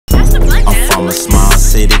from a small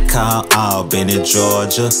city called Albany,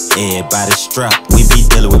 Georgia. Everybody strapped, we be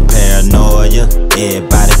dealing with paranoia.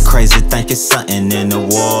 Everybody crazy, think it's something in the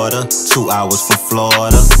water. 2 hours from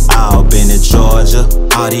Florida, Albany, Georgia.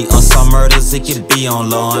 All these unsolved murders, it could be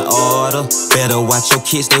on law and order. Better watch your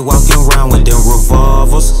kids, they walking around with them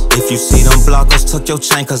revolvers. If you see them blockers, tuck your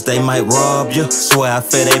chain cause they might rob you. Swear I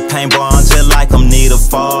feel they paintball just like I'm need a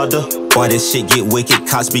father. Boy, this shit get wicked,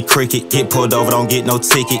 cops be cricket. Get pulled over, don't get no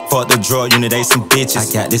ticket. Fuck the drug unit, they some bitches. I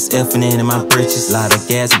got this effing in my britches. Lot of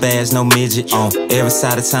gas bags, no midget. On every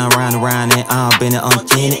side of town, round and I've been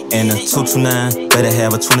uncanny. And a 229, better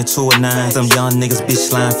have a 22 or 9. Some young niggas be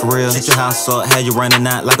slime for real. Hit your house up, have you running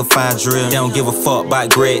out like a fire drill. They don't give a fuck about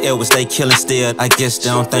Greg Edwards, they killing still. I guess they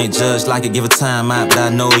don't think Judge like it, give a time out, but I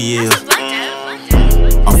know he is.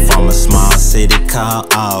 I'm from a small city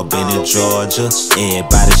called Albany, Georgia.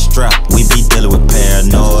 Everybody strapped, we be dealing with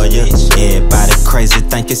paranoia. Everybody crazy,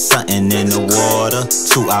 think it's something in the water.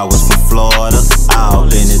 2 hours from Florida,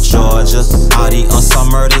 Albany, Georgia. All these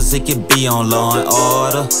unsolved murders, it could be on law and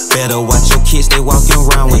order. Better watch your kids, they walking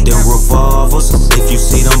around with them revolvers. If you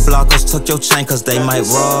see them blockers, tuck your chain cause they might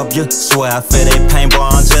rob you. Swear I feel they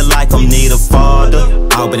paintball just like I'm need a father.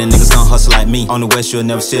 Albany niggas gon' hustle like me. On the west, you'll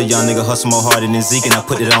never see a young nigga hustle more harder than Zeke, and I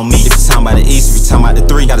put it on me. If you talking about the east, if you talking about the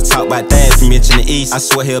three, gotta talk about that if you mention the east. I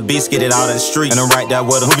swear he'll beast, get it out of the street. And I'm right there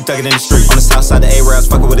with him, who be thuggin' in the street. On the south side, the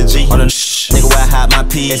A-Raps fuckin' with a G. On the nigga where I hide my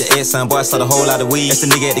P. At the Ed son, boy, I saw the whole lot of weed. That's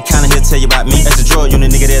the nigga at the counter, he'll tell you about me. That's the drug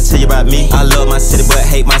unit nigga, they'll tell you about me. I love my city, but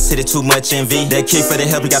hate my city too much envy. That kid for the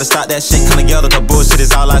help, you gotta stop that shit. Come together, cause bullshit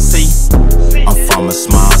is all I see. I'm from a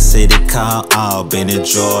small city called Albany,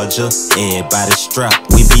 Georgia. Everybody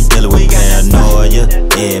strapped, we be dealing with paranoia.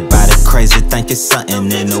 Everybody crazy, think it's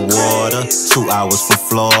something in the water. 2 hours from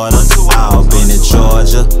Florida, Albany,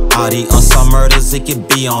 Georgia. All these unsolved murders, it could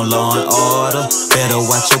be on law and order. Better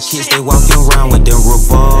watch your kids, they walking around with them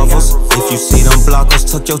revolvers. If you see them blockers,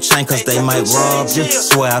 tuck your chain cause they might rob you.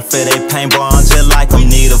 Swear I feel they paintball just like I'm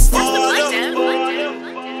need a father.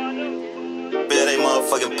 Feel they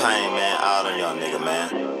motherfucking pain, man. All them young nigga,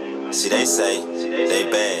 man. See, they say they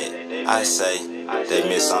bad. I say they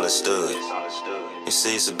misunderstood. You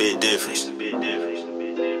see, it's a big difference. You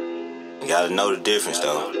gotta know the difference,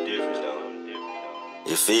 though.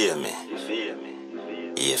 You feel me?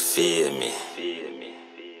 You feel me?